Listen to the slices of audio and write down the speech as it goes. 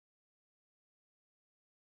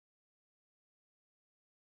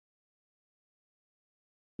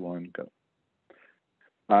One, go.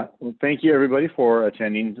 Well, thank you everybody for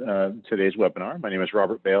attending today's webinar. My name is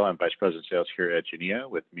Robert Bale. I'm Vice President Sales here at Genea.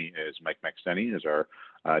 With me is Mike Maxeni, who's our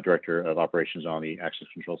Director of Operations on the access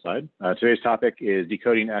control side. Today's topic is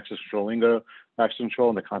decoding access control lingo, access control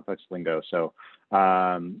and the complex lingo. So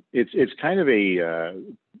it's kind of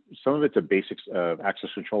some of it's a basics of access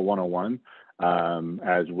control 101,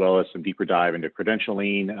 as well as some deeper dive into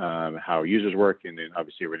credentialing, how users work, and then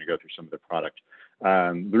obviously we're going to go through some of the product.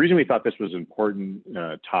 The reason we thought this was an important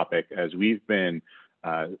topic, as we've been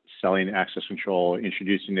selling access control,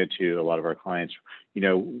 introducing it to a lot of our clients,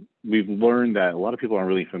 we've learned that a lot of people aren't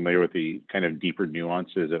really familiar with the kind of deeper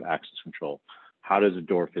nuances of access control. How does a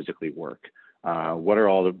door physically work? What are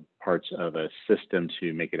all the parts of a system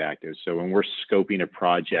to make it active? So when we're scoping a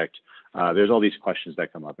project, there's all these questions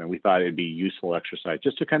that come up, and we thought it'd be useful exercise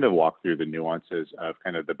just to kind of walk through the nuances of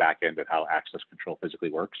kind of the back end of how access control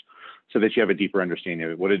physically works, so that you have a deeper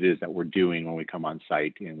understanding of what it is that we're doing when we come on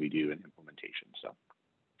site and we do an implementation. So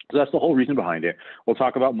that's the whole reason behind it. We'll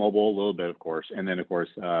talk about mobile a little bit, of course, and then, of course,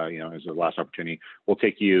 as the last opportunity, we'll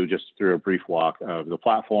take you just through a brief walk of the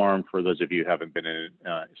platform. For those of you who haven't been in,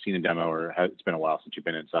 seen a demo, or it's been a while since you've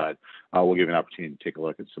been inside, we'll give you an opportunity to take a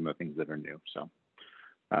look at some of the things that are new.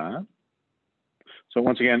 So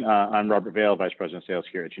once again, I'm Robert Vale, Vice President of Sales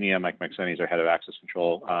here at Genea. Mike Maxeni is our Head of Access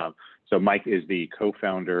Control. So Mike is the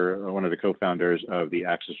co-founder, one of the co-founders of the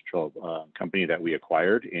access control company that we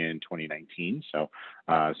acquired in 2019. So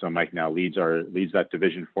Mike now leads that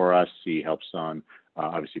division for us. He helps on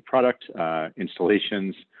obviously product,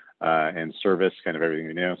 installations, and service, kind of everything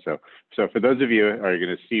we know. So for those of you who are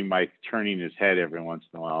going to see Mike turning his head every once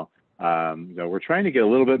in a while, we're trying to get a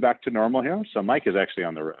little bit back to normal here. So Mike is actually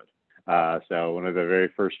on the road. So one of the very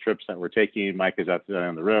first trips that we're taking, Mike is out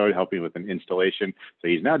on the road helping with an installation. So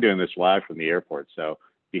he's now doing this live from the airport. So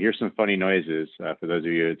if you hear some funny noises, for those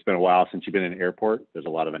of you, it's been a while since you've been in an airport, there's a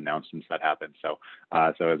lot of announcements that happen. So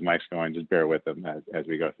as Mike's going, just bear with him as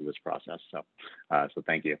we go through this process. So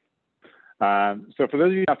thank you. So for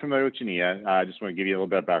those of you not familiar with Genea, I just want to give you a little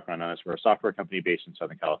bit of background on us. We're a software company based in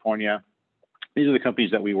Southern California. These are the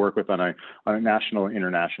companies that we work with on a national and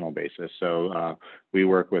international basis. So we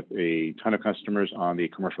work with a ton of customers on the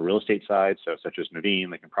commercial real estate side, so such as Naveen,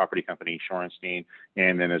 Lincoln Property Company, Shorenstein,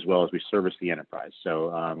 and then as well as we service the enterprise.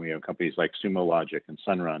 So we have companies like Sumo Logic and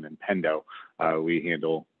Sunrun and Pendo. We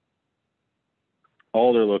handle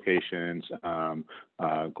all their locations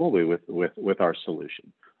globally with our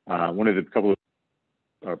solution. One of the couple of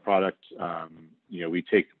our products, we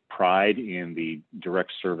take pride in the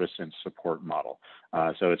direct service and support model.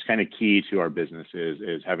 So it's kind of key to our business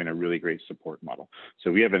is having a really great support model.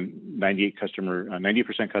 So we have a 90%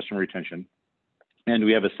 customer retention, and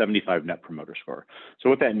we have a 75 net promoter score. So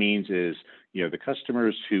what that means is, the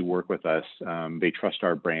customers who work with us, they trust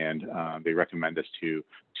our brand, they recommend us to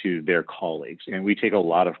their colleagues, and we take a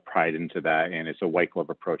lot of pride into that, and it's a white glove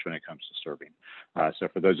approach when it comes to serving. So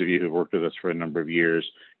for those of you who've worked with us for a number of years,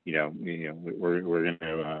 we're going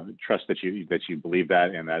to trust that you believe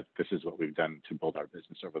that, and that this is what we've done to build our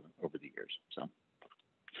business over the years.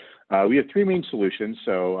 So we have three main solutions.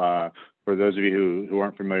 So for those of you who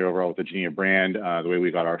aren't familiar overall with the Genea brand, the way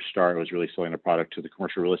we got our start was really selling a product to the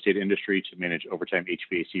commercial real estate industry to manage overtime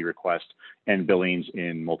HVAC requests and billings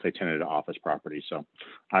in multi-tenanted office properties. So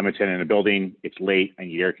I'm a tenant in a building, it's late, I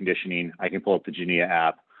need air conditioning. I can pull up the Genea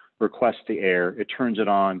app, request the air, it turns it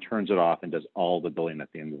on, turns it off, and does all the billing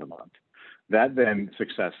at the end of the month. That then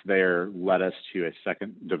success there led us to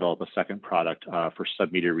develop a second product for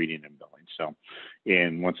sub-meter reading and billing. So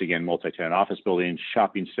once again, multi-tenant office buildings,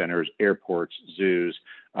 shopping centers, airports, zoos,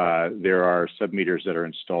 there are sub-meters that are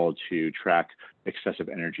installed to track excessive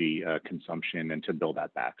energy consumption and to bill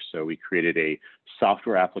that back. So we created a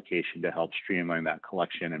software application to help streamline that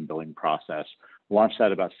collection and billing process. Launched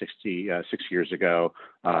that about 6 years ago,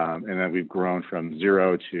 and then we've grown from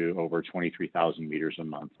 0 to over 23,000 meters a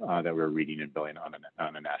month that we're reading and billing on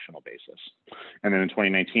a national basis. And then in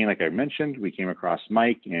 2019, like I mentioned, we came across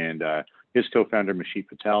Mike and his co-founder, Mashit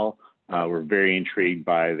Patel. We're very intrigued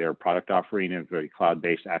by their product offering, a very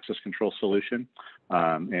cloud-based access control solution,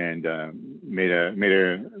 and made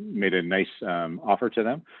a nice offer to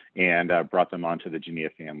them and brought them onto the Genea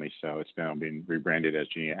family. So it's now been rebranded as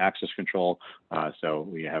Genea Access Control. So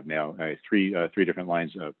we have now three different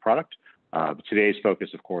lines of product. But today's focus,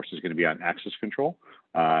 of course, is going to be on access control.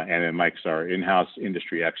 And then Mike's our in-house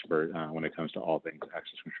industry expert when it comes to all things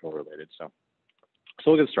access control related. So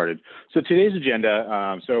we'll get started. So today's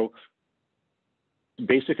agenda,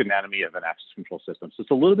 basic anatomy of an access control system. So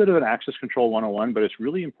it's a little bit of an access control 101, but it's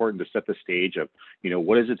really important to set the stage of,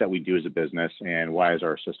 what is it that we do as a business and why is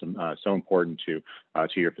our system so important to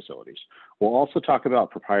your facilities. We'll also talk about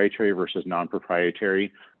proprietary versus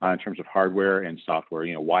non-proprietary in terms of hardware and software.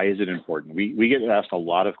 Why is it important? We get asked a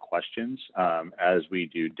lot of questions as we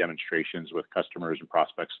do demonstrations with customers and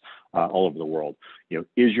prospects all over the world.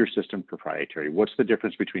 Is your system proprietary? What's the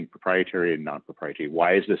difference between proprietary and non-proprietary?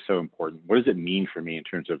 Why is this so important? What does it mean for me in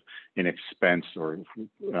terms of an expense or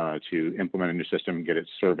to implement a new system, get it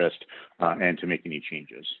serviced, and to make any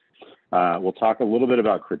changes? We'll talk a little bit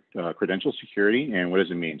about credential security and what does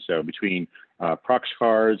it mean. So between prox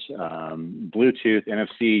cards, Bluetooth,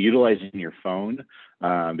 NFC, utilizing your phone,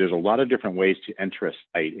 there's a lot of different ways to enter a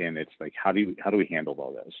site, and it's like, how do we handle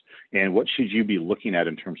all those? And what should you be looking at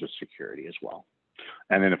in terms of security as well?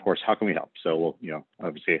 And then, of course, how can we help? So we'll,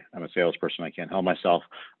 obviously, I'm a salesperson. I can't help myself.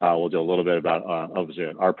 We'll do a little bit about, obviously,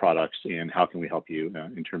 our products and how can we help you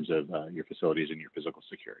in terms of your facilities and your physical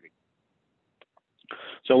security.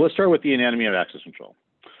 So let's start with the anatomy of access control.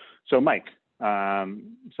 So Mike,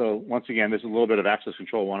 so once again, this is a little bit of access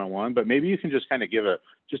control 101, but maybe you can just kind of give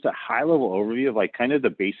just a high level overview of like kind of the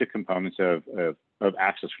basic components of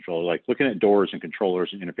access control, like looking at doors and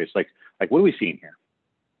controllers and interface, like what are we seeing here?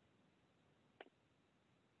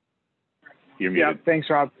 You're muted. Yeah, thanks,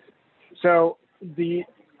 Rob. So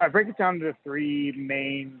I break it down into three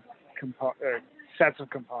main sets of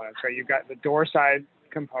components, right? You've got the door side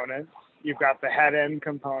components, you've got the head end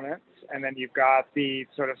components, and then you've got the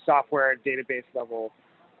sort of software database level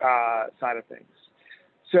side of things.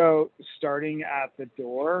 So starting at the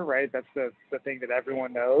door, right? That's the thing that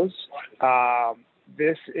everyone knows.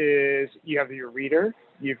 This is, you have your reader,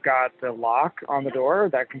 you've got the lock on the door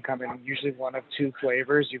that can come in usually one of two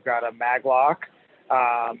flavors. You've got a mag lock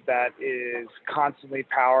that is constantly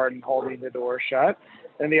powered and holding the door shut.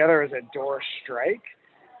 Then the other is a door strike.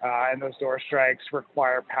 And those door strikes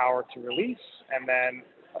require power to release, and then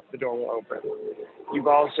the door will open. You've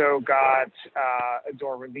also got a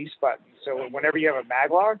door release button. So whenever you have a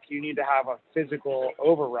mag lock, you need to have a physical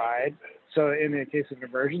override. So in the case of an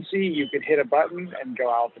emergency, you could hit a button and go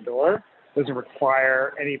out the door. Doesn't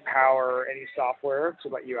require any power or any software to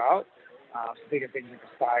let you out. So think of things like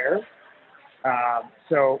a fire.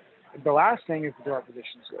 So the last thing is the door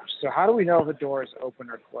position switch. So how do we know if a door is open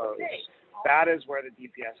or closed? That is where the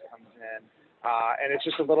DPS comes in. And it's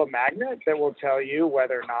just a little magnet that will tell you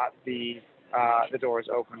whether or not the door is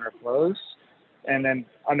open or closed. And then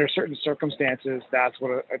under certain circumstances, that's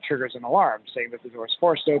what triggers an alarm, saying that the door is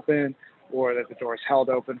forced open or that the door is held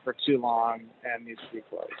open for too long and needs to be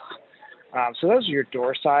closed. So those are your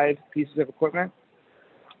door side pieces of equipment.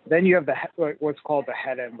 Then you have what's called the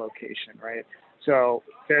head end location, right? So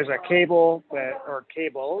there's a cable or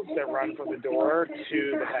cables that run from the door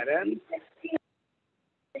to the head end.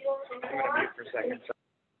 I'm going to mute for a second.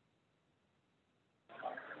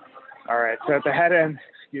 All right, so at the head end,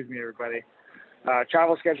 excuse me, everybody.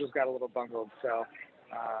 Travel schedules got a little bungled, so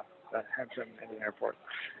hence I'm in the airport.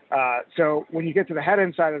 So when you get to the head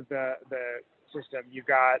end side of the system, you've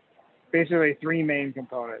got basically three main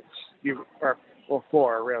components.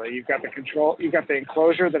 Four really. You've got the control, you've got the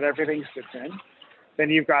enclosure that everything sits in. Then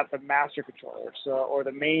you've got the master controller, or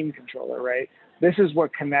the main controller, right? This is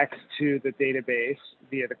what connects to the database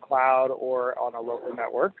via the cloud or on a local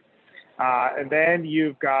network. And then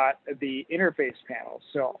you've got the interface panel.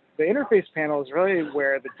 So the interface panel is really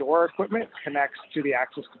where the door equipment connects to the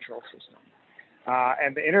access control system.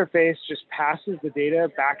 And the interface just passes the data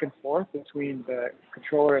back and forth between the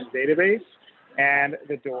controller and the database and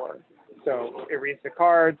the door. So it reads the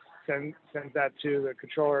cards, sends that to the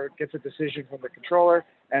controller, gets a decision from the controller,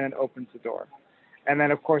 and then opens the door. And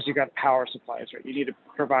then, of course, you got power supplies, right? You need to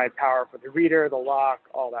provide power for the reader, the lock,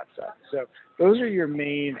 all that stuff. So those are your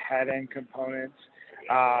main head-end components.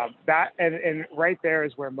 And right there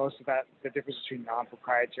is where most of the difference between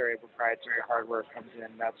non-proprietary and proprietary hardware comes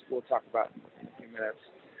in. That's we'll talk about in a few minutes.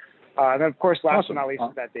 And then, of course, last but not least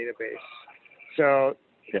is that database. So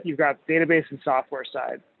you've got database and software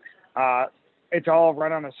side. It's all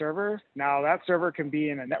run on a server. Now that server can be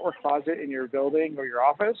in a network closet in your building or your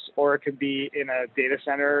office, or it could be in a data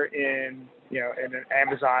center in an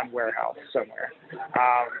Amazon warehouse somewhere.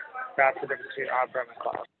 That's the difference between on-prem and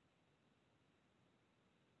cloud.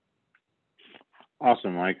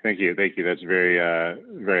 Awesome, Mike. Thank you. That's very,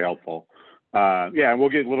 very helpful. And we'll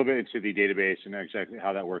get a little bit into the database and exactly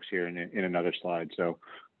how that works here in another slide. So,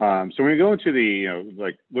 so when we go into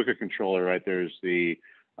the, look at controller, right? There's the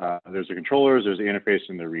controllers, there's the interface,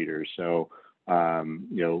 and the readers. So,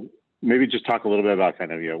 maybe just talk a little bit about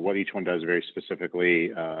kind of, what each one does very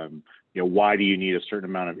specifically. Why do you need a certain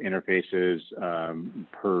amount of interfaces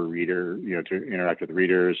per reader, to interact with the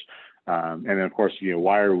readers? And then of course,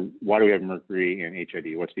 why do we have Mercury and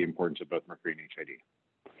HID? What's the importance of both Mercury and HID?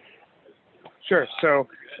 Sure. So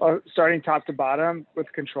starting top to bottom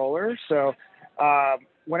with controller. So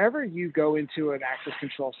whenever you go into an access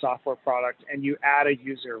control software product and you add a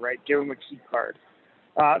user, right, give them a key card,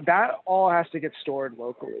 that all has to get stored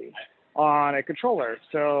locally on a controller.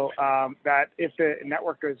 So that if the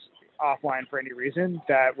network goes offline for any reason,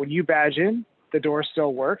 that when you badge in, the door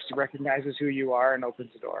still works, recognizes who you are, and opens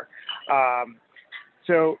the door.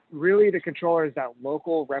 So really the controller is that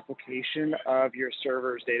local replication of your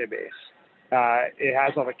server's database. It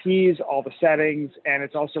has all the keys, all the settings, and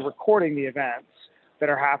it's also recording the events that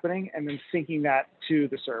are happening and then syncing that to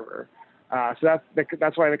the server. So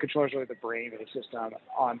that's why the controller is really the brain of the system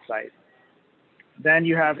on site. Then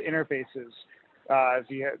you have interfaces.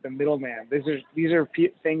 You have the middleman. These are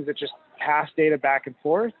things that just pass data back and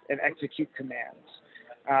forth and execute commands.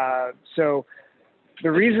 So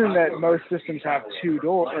the reason that most systems have two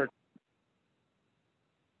doors,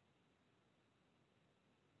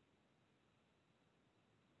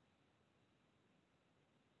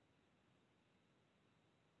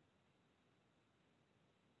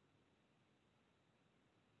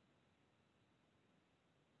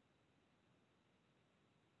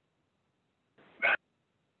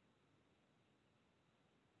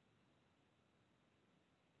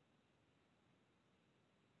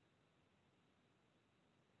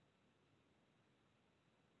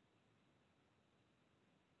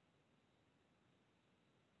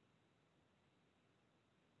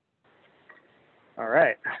 all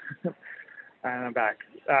right, and I'm back.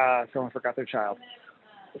 Someone forgot their child.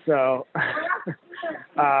 So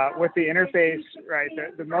with the interface, right,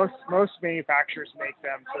 the most manufacturers make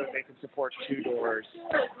them so that they can support two doors.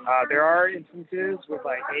 There are instances with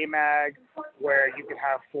like AMAG where you can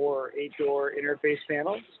have 4 or 8 door interface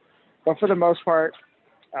panels, but for the most part,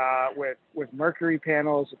 with Mercury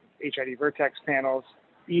panels, HID Vertex panels,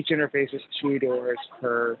 each interface is 2 doors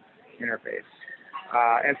per interface.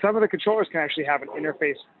 And some of the controllers can actually have an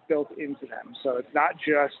interface built into them. So it's not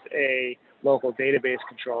just a local database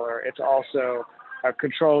controller, it's also a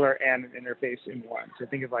controller and an interface in one. So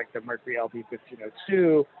think of like the Mercury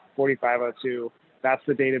LP1502, 4502, that's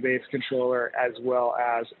the database controller, as well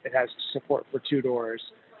as it has support for 2 doors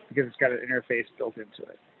because it's got an interface built into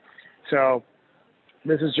it. So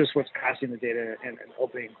this is just what's passing the data and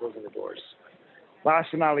opening and closing the doors. Last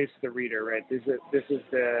but not least, the reader, right? This is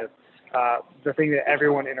the thing that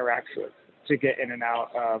everyone interacts with to get in and out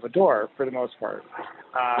of a door for the most part.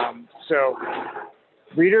 So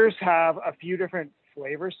readers have a few different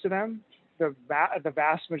flavors to them. The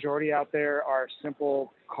vast majority out there are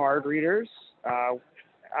simple card readers. A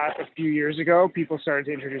few years ago, people started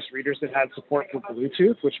to introduce readers that had support for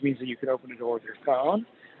Bluetooth, which means that you can open a door with your phone.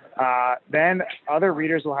 Then other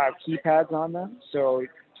readers will have keypads on them. So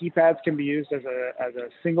keypads can be used as a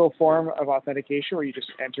single form of authentication where you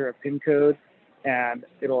just enter a PIN code and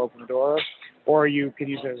it'll open the door. Or you can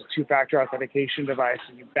use it as a 2-factor authentication device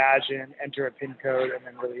and you badge in, enter a PIN code, and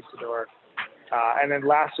then release the door. And then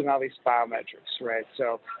last but not least, biometrics, right?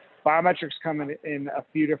 So biometrics come in a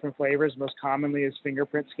few different flavors. Most commonly is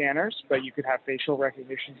fingerprint scanners, but you could have facial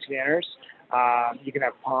recognition scanners. You can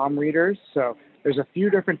have palm readers. So there's a few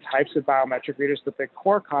different types of biometric readers, but the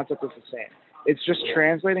core concept is the same. It's just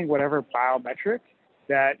translating whatever biometric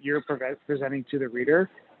that you're presenting to the reader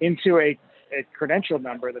into a credential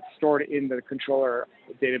number that's stored in the controller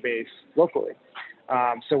database locally.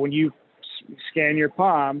 So when you scan your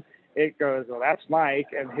palm, it goes, well, that's Mike,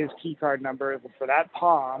 and his key card number for that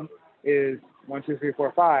palm is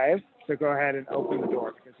 12345. So go ahead and open the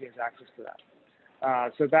door because he has access to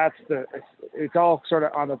that. So it's all sort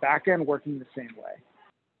of on the back end working the same way.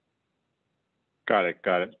 Got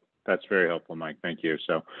it. That's very helpful, Mike. Thank you.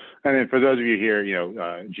 So, and then for those of you here,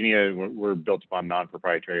 Genea, we're built upon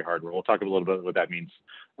non-proprietary hardware. We'll talk a little bit what that means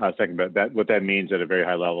second, but what that means at a very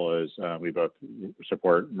high level is we both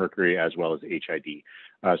support Mercury as well as HID.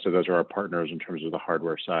 So those are our partners in terms of the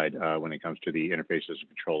hardware side when it comes to the interfaces and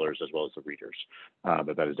controllers as well as the readers.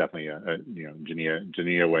 But that is definitely a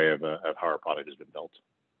Genea way of how our product has been built.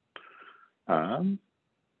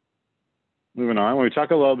 Moving on, when we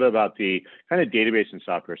talk a little bit about the kind of database and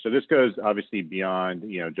software, so this goes obviously beyond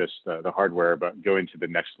just the hardware, but going to the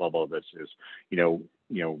next level of this is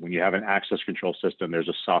when you have an access control system, there's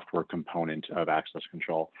a software component of access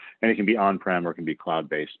control, and it can be on-prem or it can be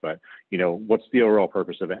cloud-based. But what's the overall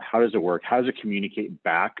purpose of it? How does it work? How does it communicate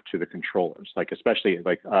back to the controllers? Like especially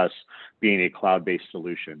like us being a cloud-based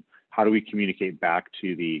solution. how do we communicate back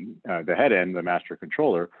to the head end, the master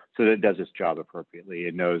controller, so that it does its job appropriately?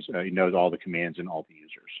 It knows all the commands and all the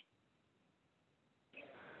users.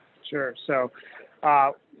 Sure. So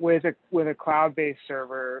with a cloud-based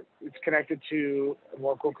server, it's connected to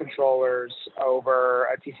local controllers over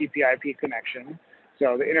a TCP/IP connection,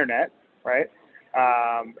 so the internet, right?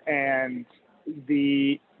 And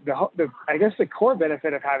I guess the core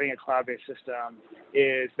benefit of having a cloud-based system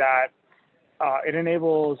is that it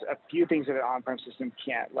enables a few things that an on-prem system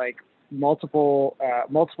can't, like multiple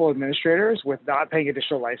administrators with not paying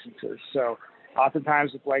additional licenses. So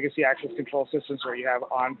oftentimes with legacy access control systems where you have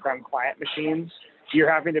on-prem client machines, you're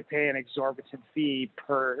having to pay an exorbitant fee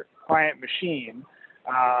per client machine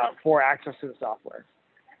for access to the software.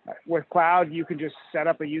 With cloud, you can just set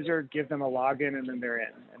up a user, give them a login, and then they're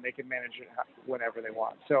in, and they can manage it whenever they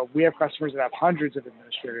want. So we have customers that have hundreds of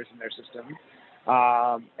administrators in their system,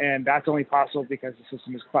 and that's only possible because the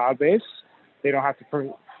system is cloud-based. They don't have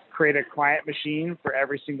to create a client machine for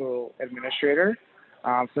every single administrator.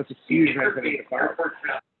 So that's a huge benefit of the cloud.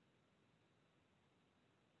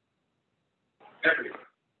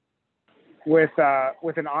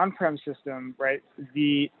 With an on-prem system, right,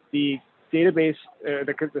 the database,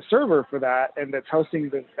 the server for that, and that's hosting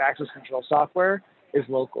the access control software is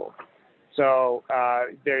local. So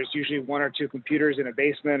there's usually one or two computers in a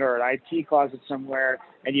basement or an IT closet somewhere,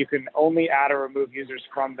 and you can only add or remove users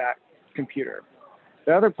from that computer.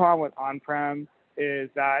 The other problem with on-prem is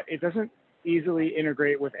that it doesn't easily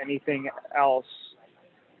integrate with anything else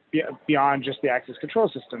beyond just the access control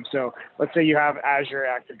system. So let's say you have Azure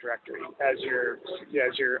Active Directory as your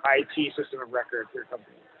IT system of record for your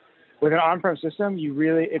company. With an on-prem system,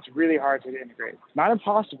 it's really hard to integrate. Not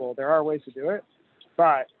impossible, there are ways to do it,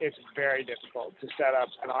 but it's very difficult to set up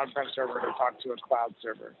an on-prem server to talk to a cloud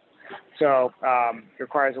server. So it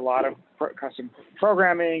requires a lot of custom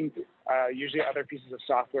programming, usually other pieces of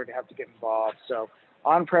software to have to get involved. So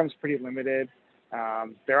on-prem is pretty limited.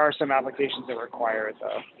 There are some applications that require it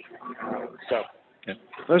though.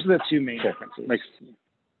 Those are the two main differences.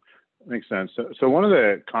 Makes sense. So one of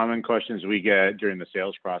the common questions we get during the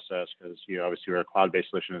sales process, because obviously we're a cloud-based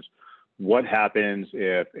solution, is what happens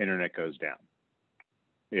if internet goes down?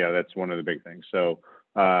 Yeah, that's one of the big things. So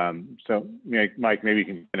Mike, maybe you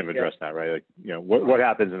can kind of address that, right? Like, what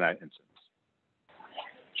happens in that instance?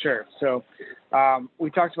 Sure. So we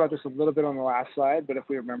talked about this a little bit on the last slide, but if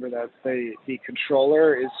we remember that the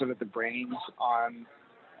controller is sort of the brains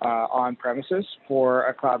on premises for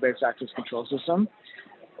a cloud-based access control system.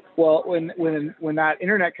 Well, when that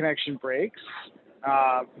internet connection breaks,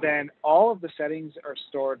 then all of the settings are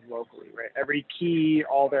stored locally, right? Every key,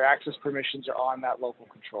 all their access permissions are on that local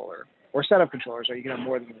controller or set of controllers, right? You can have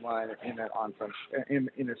more than one in an on-prem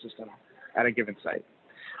in a system at a given site.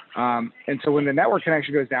 And so when the network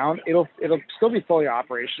connection goes down, it'll still be fully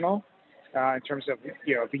operational in terms of,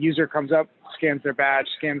 if a user comes up, scans their badge,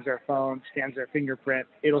 scans their phone, scans their fingerprint,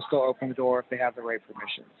 it'll still open the door if they have the right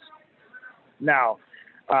permissions. Now,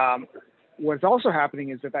 what's also happening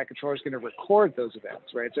is that controller is going to record those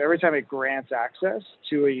events, right? So every time it grants access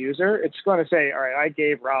to a user, it's going to say, all right, I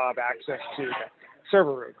gave Rob access to the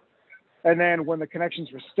server room. And then when the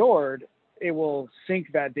connection's restored, it will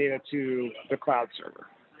sync that data to the cloud server,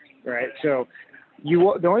 right? So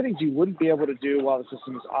the only things you wouldn't be able to do while the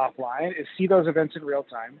system is offline is see those events in real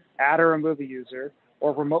time, add or remove a user,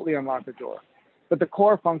 or remotely unlock the door. But the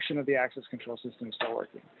core function of the access control system is still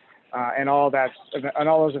working. And all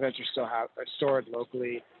those events are stored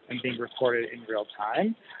locally and being recorded in real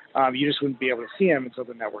time. You just wouldn't be able to see them until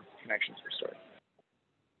the network connection is restored.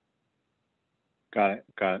 Got it.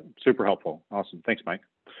 Super helpful. Awesome. Thanks, Mike.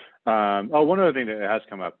 One other thing that has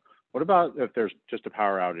come up. What about if there's just a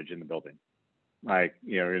power outage in the building? Like,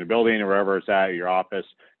 you're in a building or wherever it's at, your office,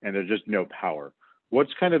 and there's just no power.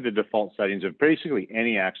 What's kind of the default settings of basically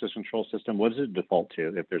any access control system? What does it default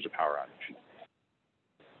to if there's a power outage?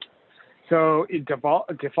 So it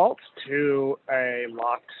defaults to a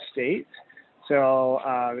locked state. So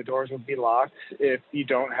the doors will be locked if you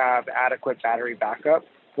don't have adequate battery backup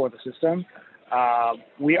for the system.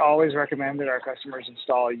 We always recommend that our customers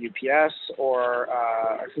install a UPS or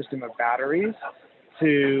a system of batteries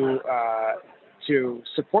to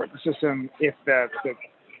support the system if the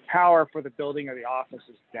power for the building or the office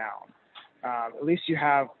is down. At least you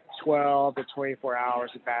have 12 to 24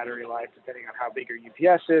 hours of battery life, depending on how big your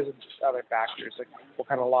UPS is and just other factors, like what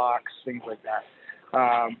kind of locks, things like that.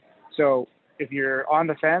 So if you're on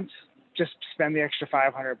the fence, just spend the extra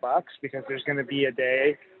 $500 because there's going to be a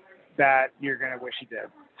day that you're going to wish you did.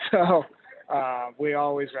 So we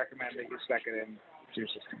always recommend that you spec it into your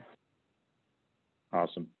system.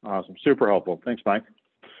 Awesome. Super helpful. Thanks, Mike.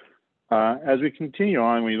 As we continue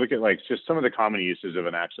on, when you look at like just some of the common uses of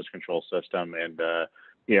an access control system, and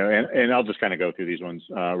and I'll just kind of go through these ones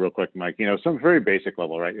real quick, Mike. Some very basic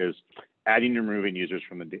level, right, is adding and removing users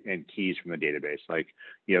from and keys from the database. Like,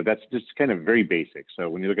 that's just kind of very basic. So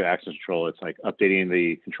when you look at access control, it's like updating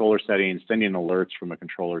the controller settings, sending alerts from a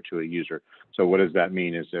controller to a user. So what does that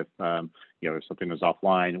mean is if something is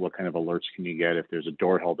offline, what kind of alerts can you get if there's a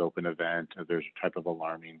door held open event, if there's a type of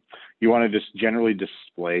alarming. You want to just generally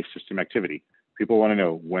display system activity. People want to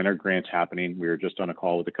know, when are grants happening? We were just on a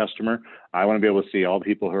call with a customer. I want to be able to see all the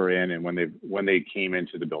people who are in and when they came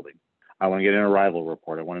into the building. I want to get an arrival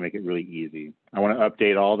report. I want to make it really easy. I want to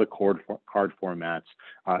update all the card formats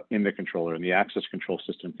in the controller, and the access control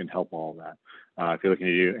system can help all of that. If you're looking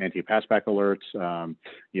to do anti-passback alerts,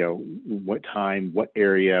 what time, what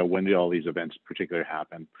area, when did all these events particularly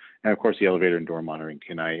happen? And of course, the elevator and door monitoring.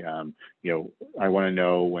 Can I want to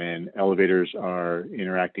know when elevators are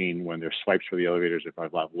interacting, when there's swipes for the elevators, if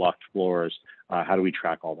I've locked floors, how do we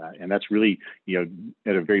track all that? And that's really,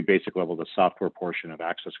 at a very basic level, the software portion of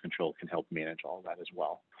access control can help manage all of that as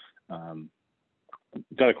well.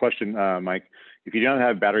 Got a question, Mike. If you don't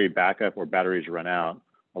have battery backup or batteries run out,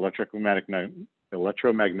 electromagnetic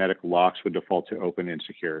locks would default to open and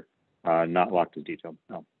secure, not locked as detailed.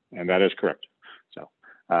 No, and that is correct. So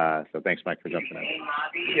thanks, Mike, for jumping in.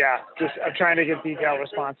 Yeah, I'm trying to get detailed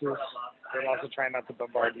responses. I'm also trying not to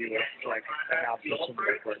bombard you with like announcements from the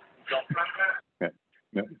report. Yeah,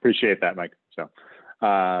 appreciate that, Mike. So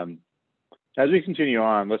as we continue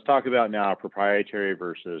on, let's talk about now proprietary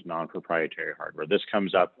versus non-proprietary hardware. This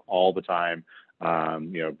comes up all the time,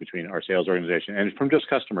 between our sales organization and from just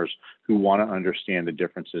customers who want to understand the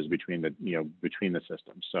differences between the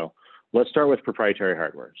systems. So let's start with proprietary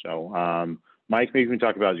hardware. So Mike, maybe we can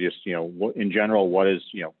talk about just, what in general, what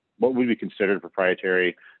would be considered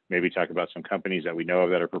proprietary? Maybe talk about some companies that we know of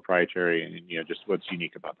that are proprietary, and just what's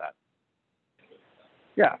unique about that.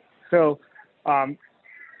 Yeah. So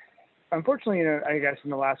unfortunately, I guess in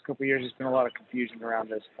the last couple of years, there's been a lot of confusion around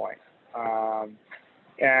this point.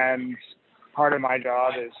 And part of my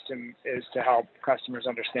job is to help customers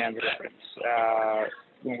understand the difference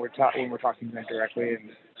when we're talking to them directly.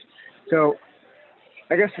 And so,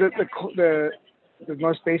 I guess the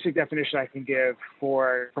most basic definition I can give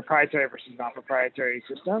for proprietary versus non-proprietary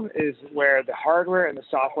system is where the hardware and the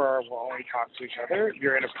software will only talk to each other.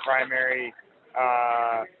 You're in a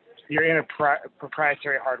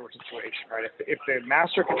proprietary hardware situation, right? If the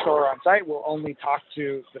master controller on site will only talk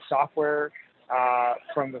to the software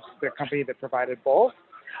from the company that provided both,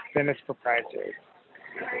 then it's proprietary.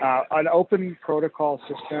 An open protocol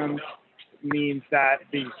system means that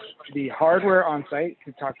the hardware on site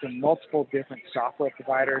can talk to multiple different software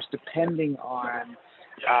providers depending on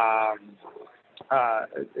a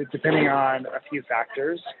few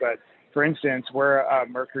factors. But for instance, we're a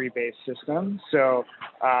Mercury-based system. So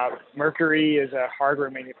Mercury is a hardware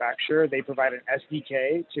manufacturer. They provide an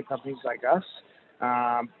SDK to companies like us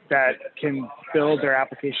that can build their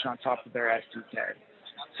application on top of their SDK.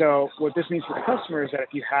 So what this means for the customer is that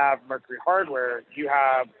if you have Mercury hardware, you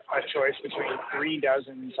have a choice between 36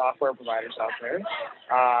 software providers out there,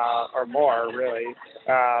 or more really,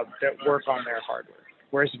 that work on their hardware.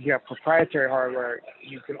 Whereas if you have proprietary hardware,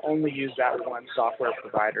 you can only use that one software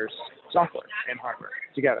provider's software and hardware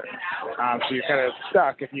together. So you're kind of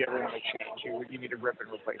stuck if you ever want to change. You need to rip and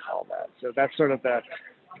replace all that. So that's sort of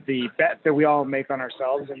the bet that we all make on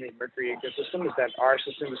ourselves in the Mercury ecosystem, is that our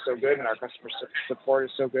system is so good and our customer support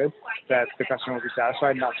is so good that the customer will be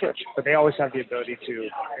satisfied and not switch. But they always have the ability to in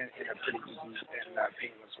a pretty easy and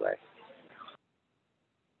painless way.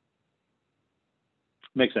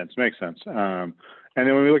 Makes sense. And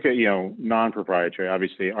then when we look at non-proprietary,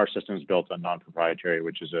 obviously our system is built on non-proprietary,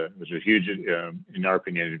 which is a huge, in our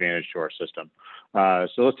opinion, advantage to our system.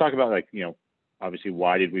 So let's talk about obviously,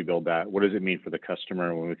 why did we build that? What does it mean for the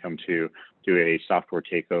customer when we come to do a software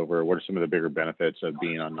takeover? What are some of the bigger benefits of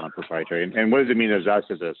being on non-proprietary? And what does it mean as us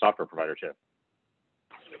as a software provider too?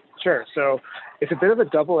 Sure. So it's a bit of a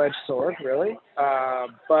double-edged sword, really.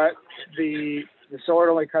 But the sword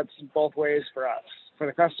only cuts both ways for us. For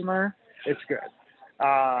the customer, it's good.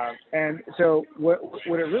 And so what it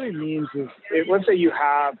really means is, let's say you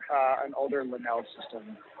have an older Linnell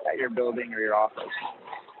system at your building or your office.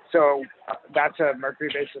 So that's a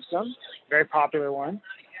Mercury-based system, very popular one.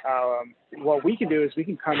 What we can do is we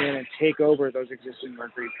can come in and take over those existing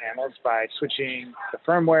Mercury panels by switching the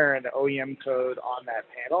firmware and the OEM code on that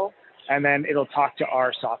panel, and then it'll talk to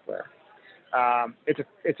our software.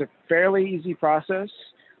 It's a fairly easy process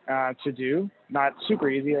to do. Not super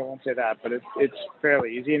easy, I won't say that, but it's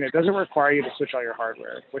fairly easy, and it doesn't require you to switch all your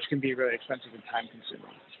hardware, which can be really expensive and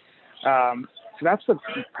time-consuming. So that's the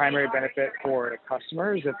primary benefit for the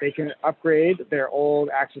customers, that they can upgrade their old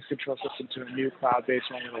access control system to a new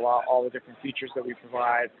cloud-based one with all the different features that we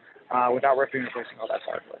provide without ripping and replacing all that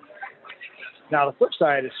hardware. Now, the flip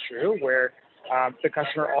side is true, where the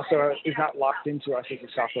customer also is not locked into us as a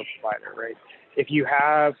software provider, right? If you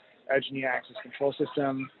have a Genea access control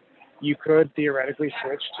system, you could theoretically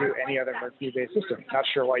switch to any other Mercury-based system. Not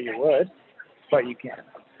sure why you would, but you can.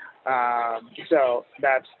 So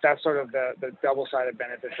that's sort of the double-sided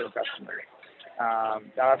benefit for the customer.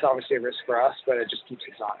 Now that's obviously a risk for us, but it just keeps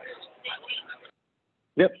us honest.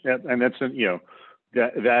 Yep, and that's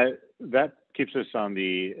that keeps us on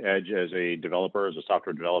the edge as a developer, as a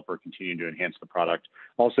software developer, continuing to enhance the product.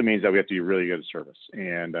 Also means that we have to be really good at service.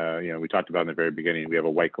 And we talked about in the very beginning, we have a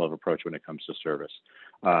white glove approach when it comes to service.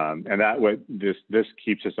 And that what this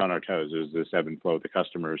keeps us on our toes, is this ebb and flow with the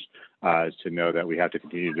customers, is to know that we have to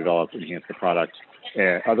continue to develop and enhance the product.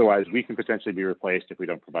 Otherwise, we can potentially be replaced if we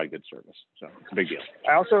don't provide good service. So it's a big deal.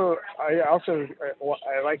 I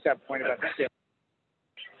like that point about the scale.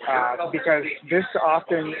 Because this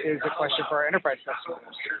often is a question for our enterprise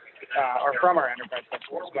customers, or from our enterprise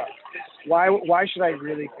customers. But why should I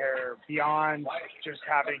really care beyond just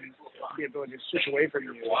having the ability to switch away from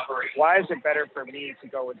you? Why is it better for me to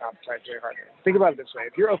go with non-proprietary hardware? Think about it this way: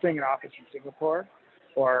 if you're opening an office in Singapore,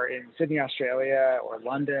 or in Sydney, Australia, or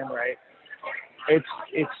London, right?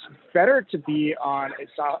 It's better to be on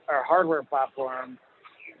a hardware platform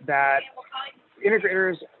that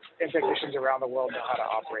integrators and technicians around the world know how to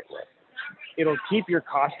operate with. It'll keep your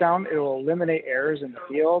costs down, it will eliminate errors in the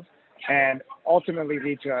field, and ultimately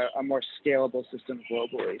lead to a more scalable system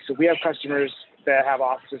globally. So we have customers that have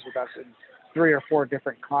offices with us in 3 or 4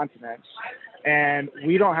 different continents, and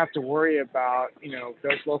we don't have to worry about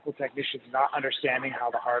those local technicians not understanding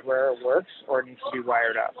how the hardware works or needs to be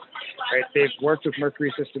wired up. Right? They've worked with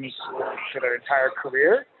Mercury systems for their entire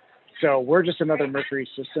career. So we're just another Mercury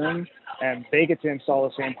system, and they get to install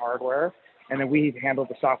the same hardware, and then we handle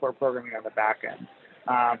the software programming on the back end.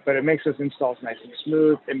 But it makes those installs nice and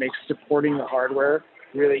smooth. It makes supporting the hardware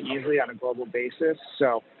really easily on a global basis.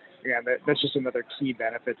 So, yeah, that's just another key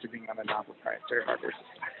benefit to being on a non-proprietary hardware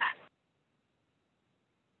system.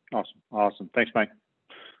 Awesome. Thanks, Mike.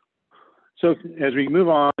 So as we move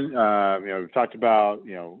on, we've talked about,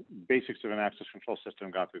 basics of an access control system,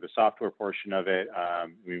 gone through the software portion of it.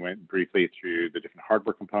 We went briefly through the different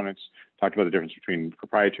hardware components, talked about the difference between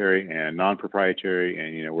proprietary and non-proprietary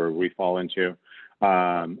and, where we fall into.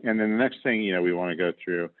 And then the next thing, we want to go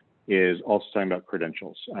through is also talking about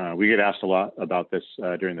credentials. We get asked a lot about this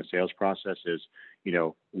during the sales process is,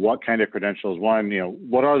 what kind of credentials? One,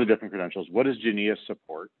 what are the different credentials? What does Genea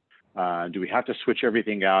support? Do we have to switch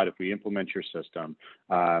everything out if we implement your system?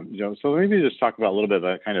 So maybe just talk about a little bit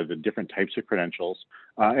about kind of the different types of credentials.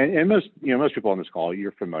 And most people on this call,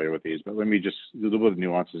 you're familiar with these, but let me just a little bit of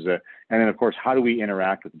nuances there. And then, of course, how do we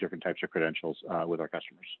interact with the different types of credentials with our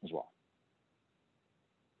customers as well?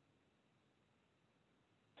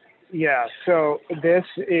 Yeah. So this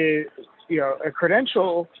is, a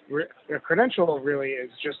credential really is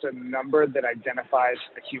just a number that identifies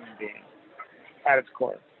a human being at its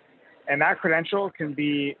core. And that credential can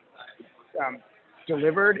be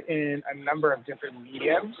delivered in a number of different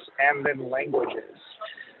mediums and then languages.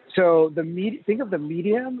 So think of the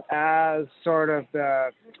medium as sort of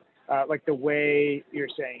like the way you're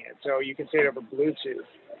saying it. So you can say it over Bluetooth,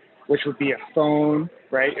 which would be a phone,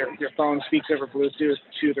 right? Your phone speaks over Bluetooth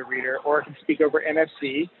to the reader, or it can speak over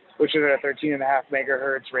NFC, which is a 13.5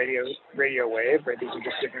 megahertz radio wave, right? These are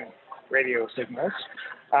just different radio signals.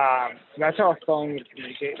 That's how a phone would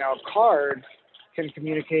communicate. Now, a card can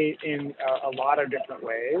communicate in a lot of different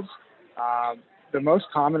ways. The most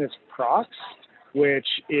common is prox, which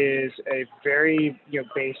is a very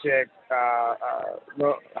basic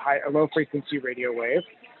low frequency radio wave,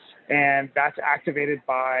 and that's activated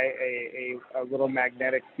by a little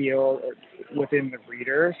magnetic field within the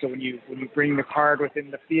reader. So when you bring the card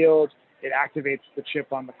within the field, it activates the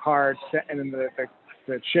chip on the card, and then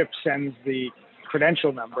the chip sends the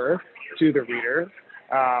credential number to the reader.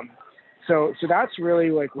 So that's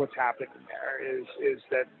really like what's happening there is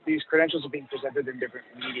that these credentials are being presented in different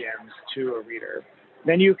mediums to a reader.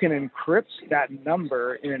 Then you can encrypt that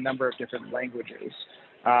number in a number of different languages.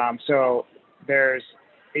 So there's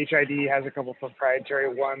HID has a couple of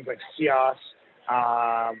proprietary ones like CIOS,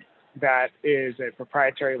 that is a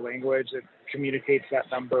proprietary language that communicates that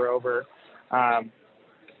number over.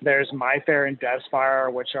 There's MyFair and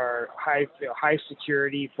DesFire, which are high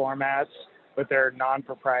security formats but they're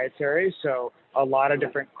non-proprietary. So a lot of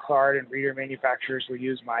different card and reader manufacturers will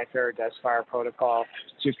use MyFair or DesFire protocol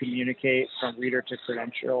to communicate from reader to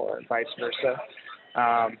credential or vice versa.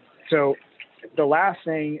 So the last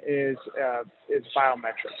thing is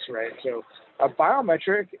biometrics, right? So a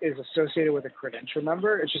biometric is associated with a credential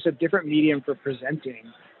number. It's just a different medium for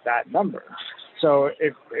presenting that number. So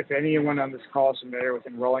if anyone on this call is familiar with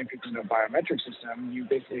enrolling people in a biometric system, you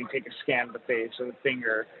basically take a scan of the face or the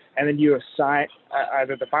finger, and then you assign,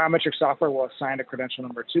 either the biometric software will assign a credential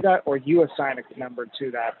number to that, or you assign a number to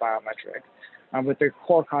that biometric. But the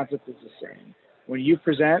core concept is the same. When you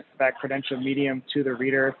present that credential medium to the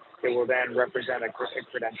reader, it will then represent a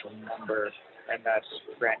credential number, and thus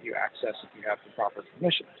grant you access if you have the proper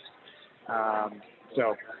permissions.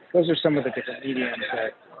 So those are some of the different mediums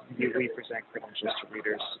that we present credentials to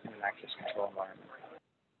readers in an access control environment.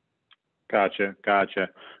 Gotcha.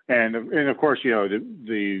 And of course,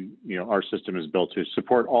 our system is built to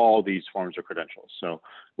support all these forms of credentials. So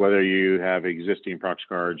whether you have existing proxy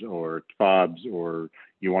cards or fobs, or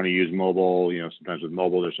you want to use mobile, sometimes with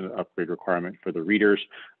mobile there's an upgrade requirement for the readers,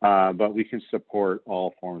 but we can support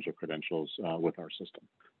all forms of credentials with our system.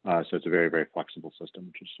 So it's a very, very flexible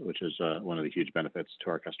system, which is one of the huge benefits to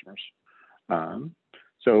our customers.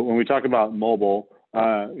 So when we talk about mobile,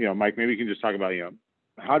 Mike, maybe you can just talk about,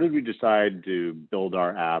 how did we decide to build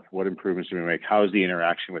our app? What improvements did we make? How is the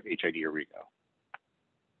interaction with HID or Rigo?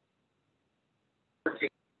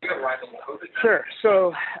 Sure.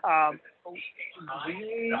 So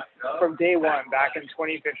we, from day one, back in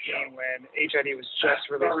 2015, when HID was just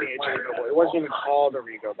releasing HID Mobile, it wasn't even called a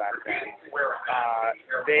Rigo back then.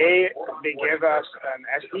 They give us an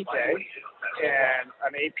SDK and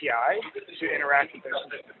an API to interact with their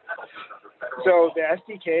system. So the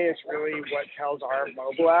SDK is really what tells our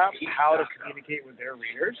mobile app how to communicate with their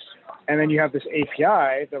readers. And then you have this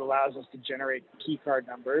API that allows us to generate key card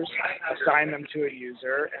numbers, assign them to a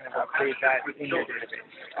user, and then update that in your database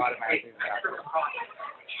automatically.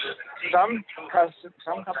 Some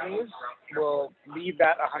companies will leave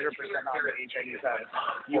that 100% on the HID side.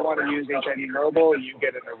 You want to use HID Mobile, you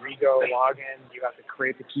get an Rigo login, you have to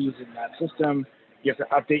create the keys in that system, you have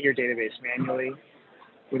to update your database manually.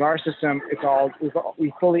 With our system,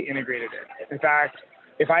 we fully integrated it. In fact,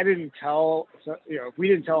 if we didn't tell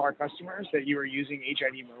our customers that you were using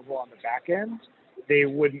HID Mobile on the back end, they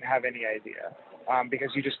wouldn't have any idea, because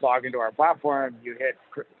you just log into our platform, you hit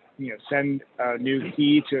send a new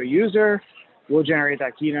key to a user, we'll generate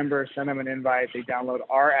that key number, send them an invite, they download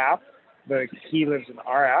our app, the key lives in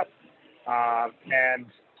our app, and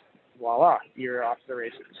voila, you're off to the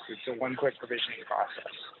races. It's a one-click provisioning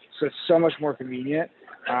process. So it's so much more convenient.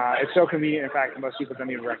 It's so convenient, in fact, most people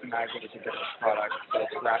don't even recognize that it's a different product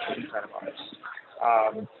that's wrapped inside of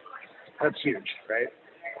ours. That's huge, right?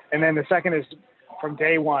 And then the second is from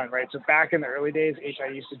day one, right? So back in the early days,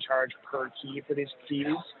 HID used to charge per key for these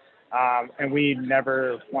keys. And we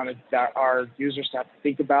never wanted our users to have to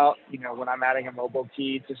think about, when I'm adding a mobile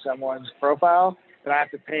key to someone's profile, that I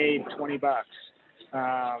have to pay $20.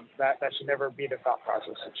 That should never be the thought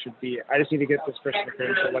process. It should be, I just need to get this person a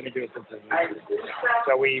credential, let me do it for free.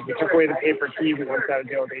 So we took away the paper key, we worked out a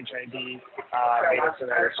deal with HID, made it so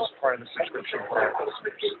that it's just part of the subscription for our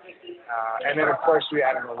customers. And then, of course, we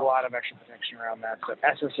added a lot of extra protection around that. So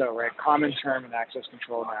SSO, right, common term in access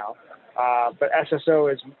control now. But SSO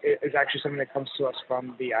is actually something that comes to us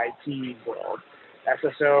from the IT world.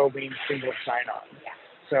 SSO means single sign-on.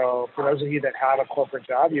 So for those of you that have a corporate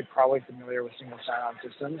job, you're probably familiar with single sign-on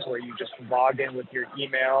systems where you just log in with your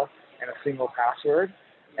email and a single password,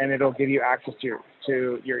 and it'll give you access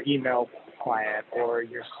to your email client or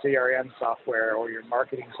your CRM software or your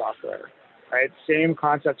marketing software, right? Same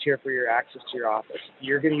concept here for your access to your office.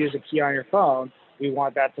 You're going to use a key on your phone. We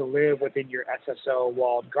want that to live within your SSO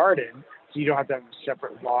walled garden, so you don't have to have a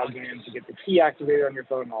separate login to get the key activated on your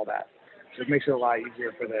phone and all that. So it makes it a lot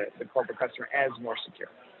easier for the corporate customer and it's more secure.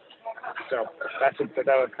 So that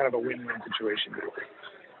was kind of a win-win situation.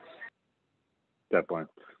 Definitely.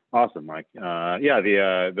 Awesome, Mike.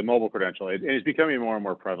 The mobile credential, it is becoming more and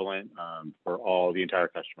more prevalent for the entire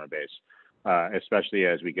customer base, especially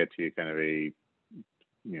as we get to kind of a,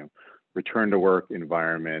 return to work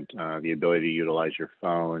environment. The ability to utilize your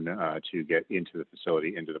phone to get into the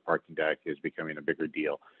facility, into the parking deck is becoming a bigger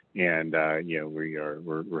deal. And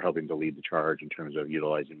we're helping to lead the charge in terms of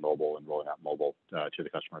utilizing mobile and rolling out mobile to the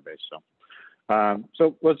customer base.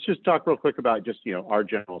 So let's just talk real quick about just our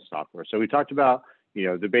general software. So we talked about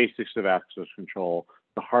the basics of access control,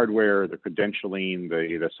 the hardware, the credentialing,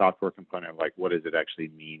 the software component, like what does it actually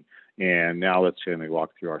mean? And now let's kind of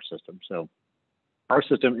walk through our system. So Our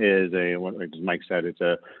system is as Mike said, it's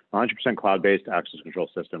a 100% cloud-based access control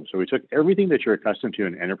system. So we took everything that you're accustomed to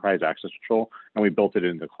in enterprise access control and we built it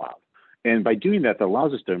into the cloud. And by doing that, that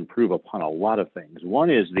allows us to improve upon a lot of things. One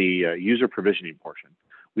is the user provisioning portion.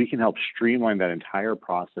 We can help streamline that entire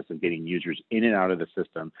process of getting users in and out of the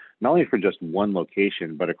system, not only for just one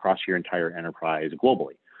location, but across your entire enterprise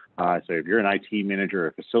globally. So if you're an IT manager or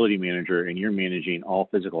a facility manager and you're managing all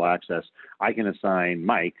physical access, I can assign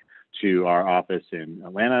Mike to our office in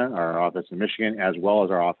Atlanta, our office in Michigan, as well as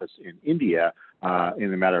our office in India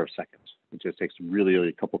in a matter of seconds. It just takes really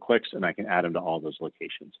a couple clicks and I can add him to all those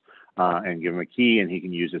locations and give him a key and he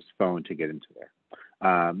can use his phone to get into there.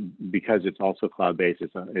 Because it's also cloud-based,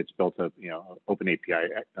 it's built up, open API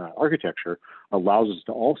architecture allows us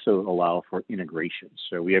to also allow for integrations.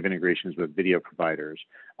 So we have integrations with video providers,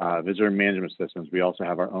 visitor management systems. We also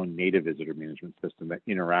have our own native visitor management system that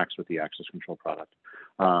interacts with the access control product.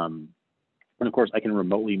 And of course, I can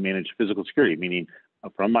remotely manage physical security, meaning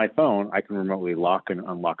from my phone, I can remotely lock and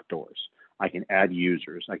unlock doors. I can add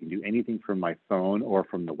users. I can do anything from my phone or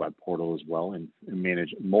from the web portal as well and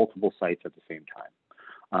manage multiple sites at the same time.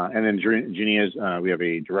 And then Genea's, we have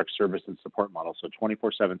a direct service and support model, so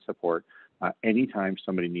 24/7 support. Anytime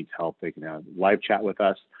somebody needs help, they can have live chat with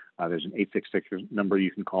us. There's an 866 number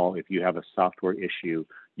you can call. If you have a software issue,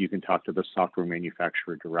 you can talk to the software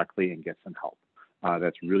manufacturer directly and get some help.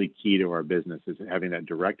 That's really key to our business, is having that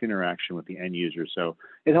direct interaction with the end user. So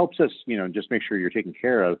it helps us, just make sure you're taken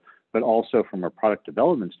care of, but also from a product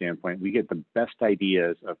development standpoint, we get the best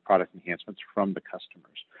ideas of product enhancements from the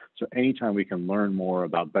customers. So anytime we can learn more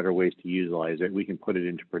about better ways to utilize it, we can put it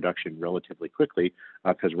into production relatively quickly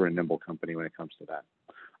because we're a nimble company when it comes to that.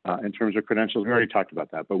 In terms of credentials, we already talked about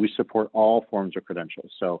that, but we support all forms of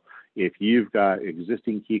credentials. So if you've got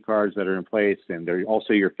existing key cards that are in place and they're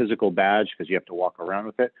also your physical badge because you have to walk around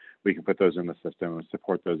with it, we can put those in the system and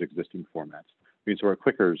support those existing formats. We can support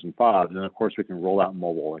clickers and fobs, and of course we can roll out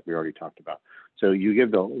mobile like we already talked about. So you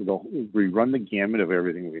give we run the gamut of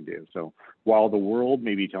everything we do. So while the world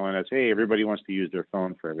may be telling us, hey, everybody wants to use their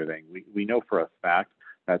phone for everything, we know for a fact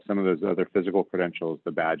that some of those other physical credentials,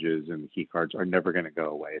 the badges and the key cards, are never going to go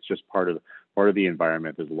away. It's just part of the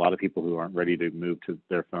environment. There's a lot of people who aren't ready to move to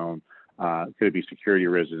their phone. Could be security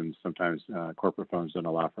reasons. Sometimes corporate phones don't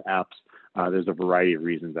allow for apps. There's a variety of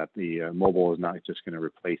reasons that the mobile is not just going to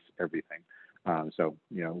replace everything. So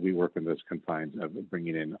we work in those confines of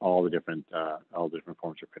bringing in all the different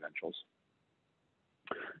forms of credentials.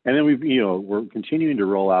 And then we're continuing to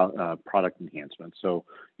roll out product enhancements. So,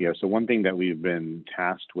 so one thing that we've been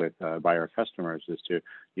tasked with by our customers is to,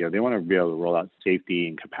 they want to be able to roll out safety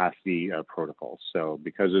and capacity protocols. So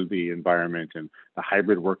because of the environment and the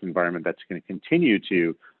hybrid work environment that's going to continue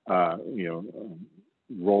to,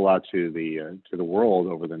 roll out to the world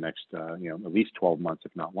over the next, at least 12 months,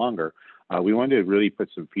 if not longer, we wanted to really put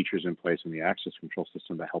some features in place in the access control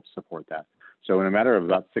system that helps support that. So in a matter of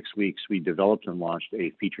about 6 weeks, we developed and launched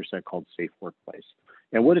a feature set called Safe Workplace.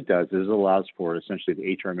 And what it does is it allows for essentially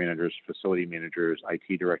the HR managers, facility managers,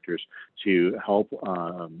 IT directors to help,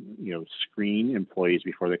 screen employees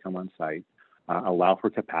before they come on site, allow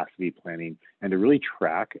for capacity planning, and to really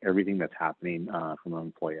track everything that's happening from an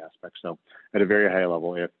employee aspect. So at a very high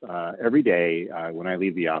level, if every day when I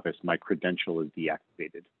leave the office, my credential is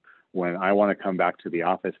deactivated. When I want to come back to the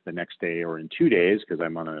office the next day or in 2 days, because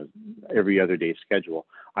I'm on a every other day schedule,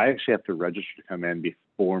 I actually have to register to come in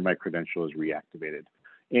before my credential is reactivated.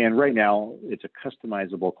 And right now, it's a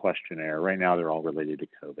customizable questionnaire. Right now, they're all related to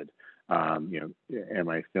COVID. Am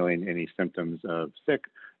I feeling any symptoms of sick?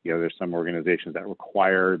 There's some organizations that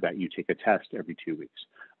require that you take a test every 2 weeks.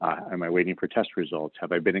 Am I waiting for test results?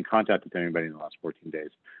 Have I been in contact with anybody in the last 14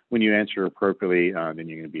 days? When you answer appropriately, then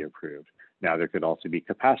you're going to be approved. Now, there could also be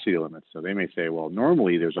capacity limits. So they may say, well,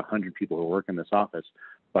 normally there's 100 people who work in this office,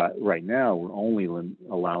 but right now we're only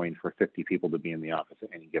allowing for 50 people to be in the office at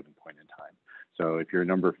any given point in time. So if you're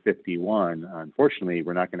number 51, unfortunately,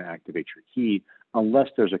 we're not going to activate your key unless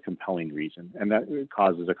there's a compelling reason. And that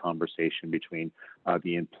causes a conversation between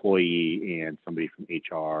the employee and somebody from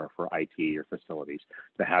HR, for IT or facilities,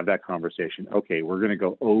 to have that conversation. Okay, we're going to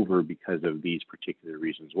go over because of these particular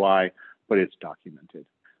reasons why, but it's documented.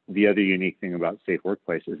 The other unique thing about Safe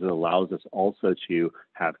Workplace is it allows us also to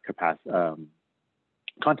have contact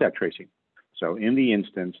tracing. So in the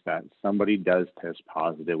instance that somebody does test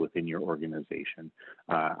positive within your organization,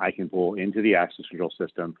 I can pull into the access control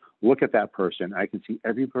system, look at that person. I can see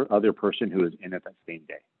every other person who is in it that same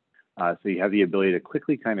day. So you have the ability to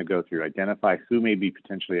quickly kind of go through, identify who may be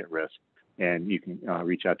potentially at risk, and you can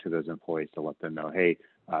reach out to those employees to let them know, hey,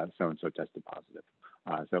 so-and-so tested positive.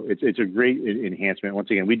 So it's a great enhancement. Once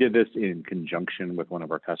again, we did this in conjunction with one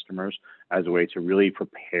of our customers as a way to really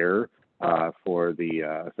prepare for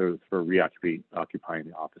reoccupying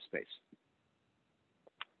the office space.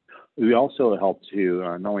 We also help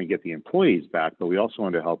to not only get the employees back, but we also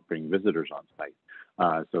want to help bring visitors on site.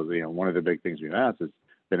 So one of the big things we've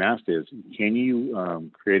been asked is, can you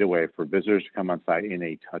create a way for visitors to come on site in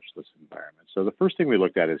a touchless environment? So the first thing we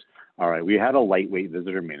looked at is, all right, we had a lightweight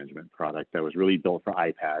visitor management product that was really built for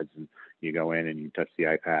iPads, and you go in and you touch the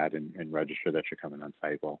iPad and register that you're coming on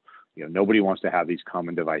site. Well, nobody wants to have these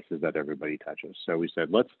common devices that everybody touches. So we said,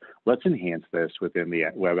 let's enhance this within the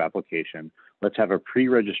web application. Let's have a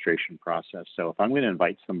pre-registration process. So if I'm going to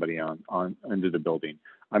invite somebody into the building,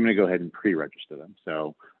 I'm going to go ahead and pre-register them.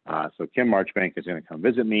 So Kim Marchbank is going to come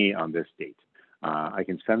visit me on this date. I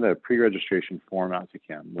can send a pre-registration form out to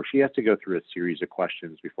Kim where she has to go through a series of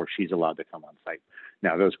questions before she's allowed to come on site.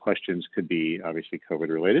 Now, those questions could be obviously COVID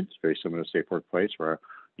related. It's very similar to Safe Workplace where,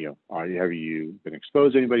 have you been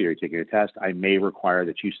exposed to anybody? Are you taking a test? I may require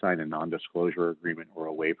that you sign a non-disclosure agreement or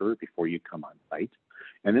a waiver before you come on site.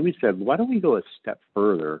 And then we said, why don't we go a step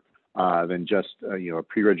further than just a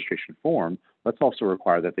pre-registration form? Let's also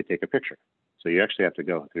require that they take a picture. So you actually have to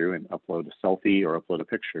go through and upload a selfie or upload a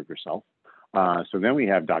picture of yourself. So then we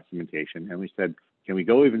have documentation, and we said, can we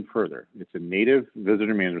go even further? It's a native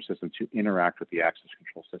visitor management system to interact with the access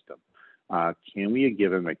control system. Can we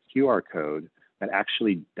give them a QR code that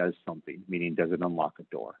actually does something, meaning does it unlock a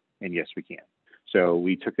door? And yes, we can. So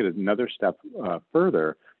we took it another step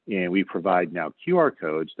further, and we provide now QR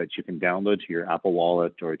codes that you can download to your Apple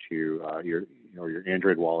Wallet or to your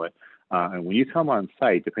Android wallet. And when you come on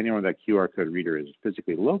site, depending on where that QR code reader is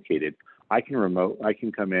physically located, I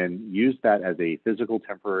can come in, use that as a physical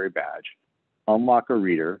temporary badge, unlock a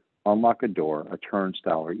reader, unlock a door, a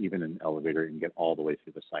turnstile, or even an elevator, and get all the way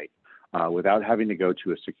through the site without having to go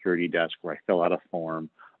to a security desk where I fill out a form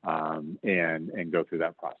and go through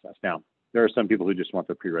that process. Now, there are some people who just want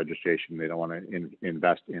the pre-registration. They don't want to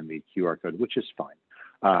invest in the QR code, which is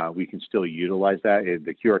fine. We can still utilize that.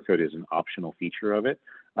 The QR code is an optional feature of it,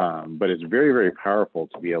 but it's very, very powerful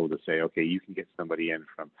to be able to say, okay, you can get somebody in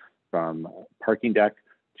from parking deck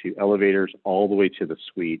to elevators all the way to the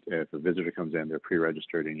suite. If a visitor comes in, they're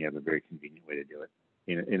pre-registered, and you have a very convenient way to do it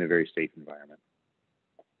in a very safe environment.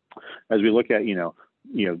 As we look at,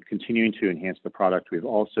 continuing to enhance the product, we've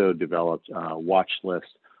also developed a watch list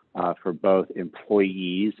for both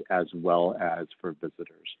employees as well as for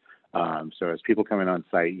visitors. So as people come in on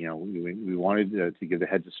site, we wanted to give the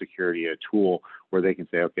heads of security a tool where they can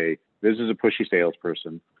say, okay, this is a pushy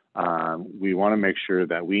salesperson. We want to make sure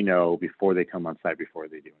that we know before they come on site before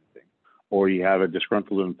they do anything. Or you have a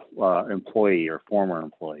disgruntled employee or former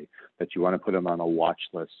employee that you want to put them on a watch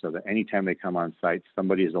list so that anytime they come on site,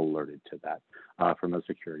 somebody is alerted to that from a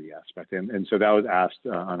security aspect. And so that was asked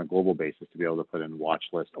on a global basis to be able to put in watch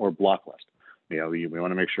list or block list. We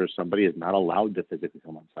want to make sure somebody is not allowed to physically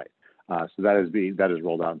come on site. So that is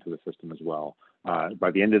rolled out into the system as well.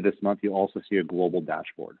 By the end of this month, you'll also see a global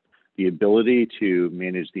dashboard. The ability to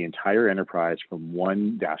manage the entire enterprise from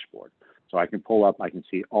one dashboard. So I can pull up, I can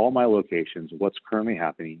see all my locations, what's currently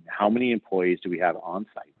happening, how many employees do we have on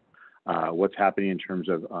site, what's happening in terms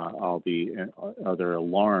of all the other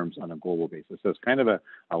alarms on a global basis. So it's kind of a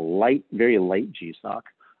very light GSOC.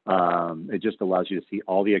 It just allows you to see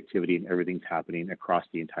all the activity and everything's happening across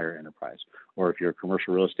the entire enterprise. Or if you're a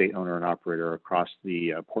commercial real estate owner and operator across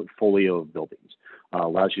the portfolio of buildings,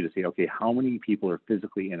 allows you to see, okay, how many people are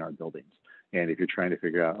physically in our buildings? And if you're trying to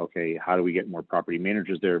figure out, okay, how do we get more property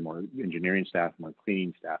managers there, more engineering staff, more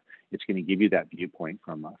cleaning staff, it's going to give you that viewpoint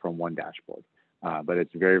from one dashboard. But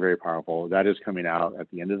it's very, very powerful. That is coming out at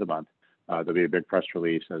the end of the month. There'll be a big press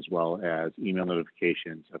release as well as email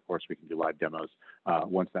notifications. Of course, we can do live demos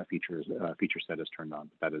once that feature set is turned on.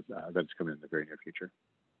 That is coming in the very near future.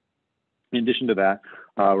 In addition to that,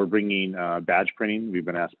 we're bringing badge printing. We've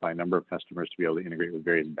been asked by a number of customers to be able to integrate with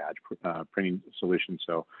various badge printing solutions.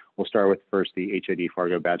 So we'll start with first the HID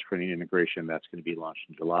Fargo badge printing integration. That's going to be launched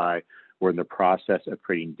in July. We're in the process of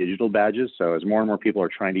creating digital badges. So as more and more people are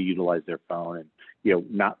trying to utilize their phone and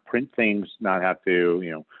not print things, not have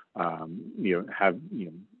to have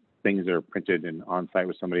things that are printed and on site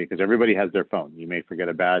with somebody, because everybody has their phone. You may forget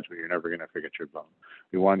a badge, but you're never going to forget your phone.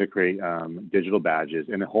 We wanted to create digital badges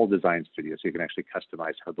in a whole design studio, so you can actually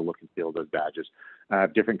customize how the look and feel of those badges.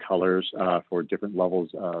 Have different colors for different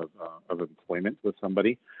levels of employment with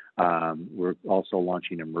somebody. We're also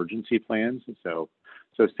launching emergency plans. So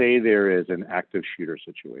So say there is an active shooter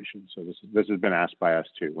situation. So this has been asked by us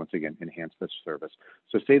to, once again, enhance this service.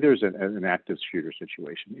 So say there's an active shooter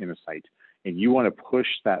situation in a site, and you want to push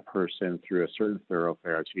that person through a certain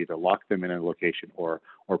thoroughfare to either lock them in a location or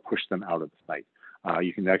push them out of the site.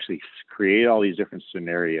 You can actually create all these different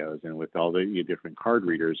scenarios, and with all the different card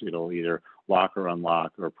readers, it'll either lock or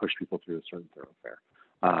unlock or push people through a certain thoroughfare.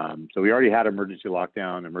 So we already had emergency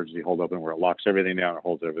lockdown, emergency hold open, where it locks everything down or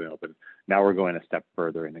holds everything open. Now we're going a step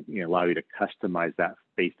further and allow you to customize that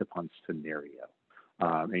based upon scenario.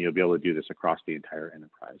 And you'll be able to do this across the entire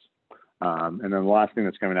enterprise. And then the last thing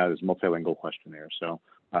that's coming out is multilingual questionnaires. So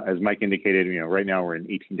as Mike indicated, right now we're in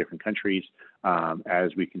 18 different countries.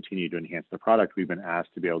 As we continue to enhance the product, we've been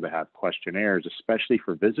asked to be able to have questionnaires, especially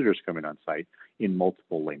for visitors coming on site, in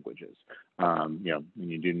multiple languages. When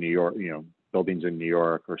you do New York, buildings in New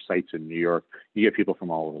York or sites in New York, you get people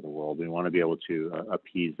from all over the world. We want to be able to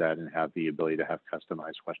appease that and have the ability to have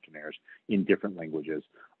customized questionnaires in different languages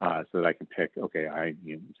so that I can pick, okay, I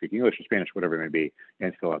speak English or Spanish, whatever it may be,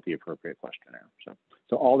 and fill out the appropriate questionnaire.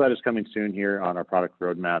 So all that is coming soon here on our product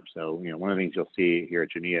roadmap. So, one of the things you'll see here at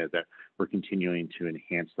Genea is that we're continuing to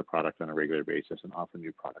enhance the product on a regular basis and offer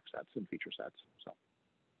new product sets and feature sets. So,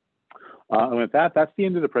 and with that, that's the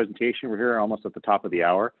end of the presentation. We're here almost at the top of the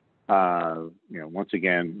hour. Once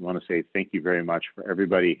again, I want to say thank you very much for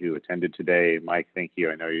everybody who attended today. Mike, thank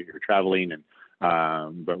you. I know you're traveling,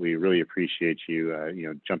 but we really appreciate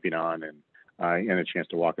you, jumping on and a chance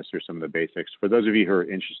to walk us through some of the basics. For those of you who are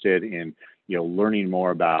interested in, learning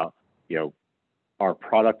more about, our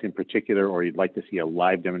product in particular, or you'd like to see a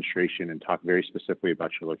live demonstration and talk very specifically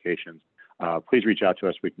about your locations, please reach out to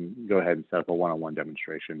us. We can go ahead and set up a one-on-one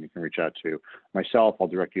demonstration. You can reach out to myself. I'll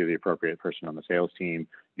direct you to the appropriate person on the sales team.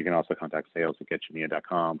 You can also contact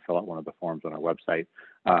sales@getgenea.com, fill out one of the forms on our website.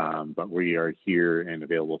 But we are here and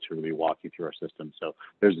available to really walk you through our system. So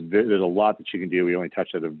there's a lot that you can do. We only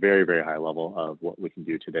touched at a very, very high level of what we can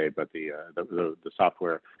do today, but the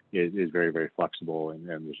software is very, very flexible, and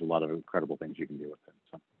there's a lot of incredible things you can do with it.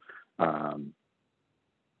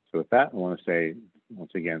 So with that, I want to say,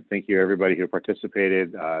 once again, thank you everybody who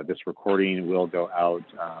participated. This recording will go out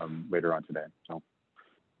later on today. So,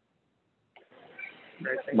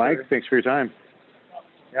 Great, Mike, thanks for your time.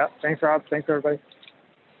 Yeah, thanks, Rob. Thanks, everybody.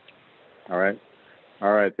 All right.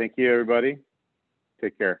 Thank you, everybody.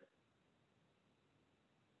 Take care.